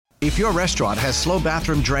If your restaurant has slow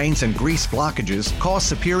bathroom drains and grease blockages, call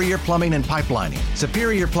Superior Plumbing and Pipelining.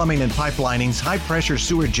 Superior Plumbing and Pipelining's high-pressure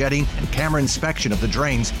sewer jetting and camera inspection of the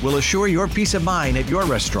drains will assure your peace of mind at your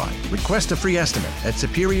restaurant. Request a free estimate at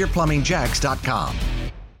SuperiorPlumbingJacks.com.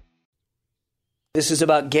 This is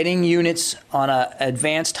about getting units on an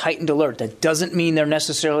advanced heightened alert. That doesn't mean they're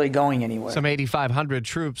necessarily going anywhere. Some 8,500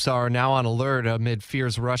 troops are now on alert amid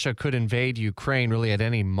fears Russia could invade Ukraine really at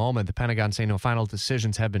any moment. The Pentagon saying no final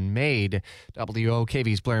decisions have been made.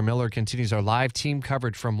 WOKV's Blair Miller continues our live team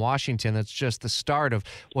coverage from Washington. That's just the start of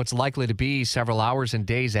what's likely to be several hours and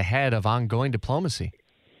days ahead of ongoing diplomacy.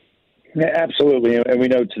 Yeah, absolutely. And we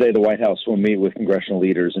know today the White House will meet with congressional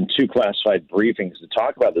leaders in 2 classified briefings to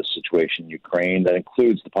talk about this situation in Ukraine. That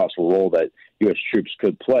includes the possible role that U.S. troops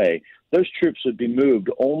could play. Those troops would be moved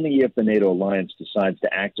only if the NATO alliance decides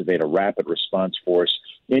to activate a rapid response force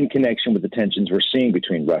in connection with the tensions we're seeing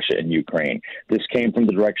between Russia and Ukraine. This came from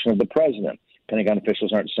the direction of the president. Pentagon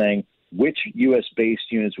officials aren't saying which U.S.-based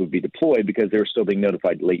units would be deployed because they were still being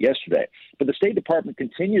notified late yesterday. But the State Department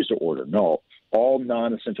continues to order all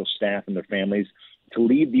non-essential staff and their families to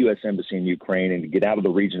leave the U.S. Embassy in Ukraine and to get out of the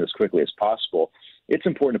region as quickly as possible. It's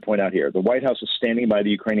important to point out here, the White House is standing by the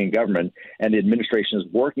Ukrainian government, and the administration is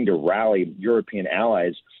working to rally European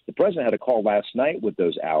allies. The president had a call last night with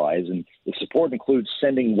those allies, and the support includes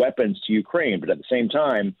sending weapons to Ukraine. But at the same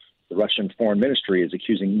time, the Russian Foreign Ministry is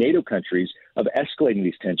accusing NATO countries of escalating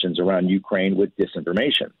these tensions around Ukraine with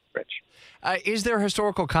disinformation. Rich. Is there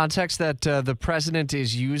historical context that the president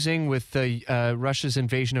is using with Russia's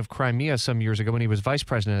invasion of Crimea some years ago when he was vice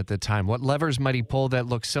president at the time? What levers might he pull that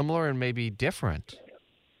look similar and maybe different?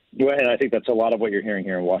 Well, and I think that's a lot of what you're hearing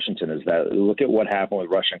here in Washington is that look at what happened with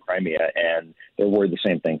Russia and Crimea, and they're worried the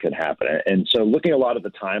same thing could happen. And so looking a lot at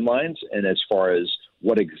the timelines and as far as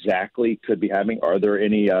what exactly could be happening, are there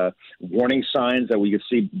any warning signs that we could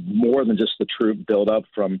see more than just the troop buildup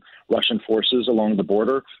from Russian forces along the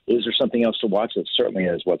border? Is there something else to watch? That certainly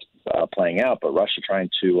is what's playing out, but Russia trying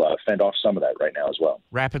to fend off some of that right now as well.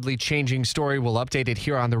 Rapidly changing story. We'll update it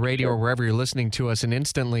here on the radio or wherever you're listening to us, and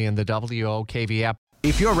instantly in the WOKV app.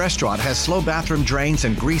 If your restaurant has slow bathroom drains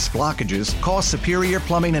and grease blockages, call Superior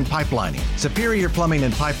Plumbing and Pipelining. Superior Plumbing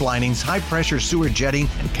and Pipelining's high-pressure sewer jetting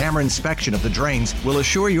and camera inspection of the drains will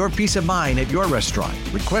assure your peace of mind at your restaurant.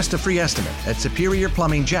 Request a free estimate at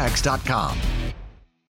SuperiorPlumbingJacks.com.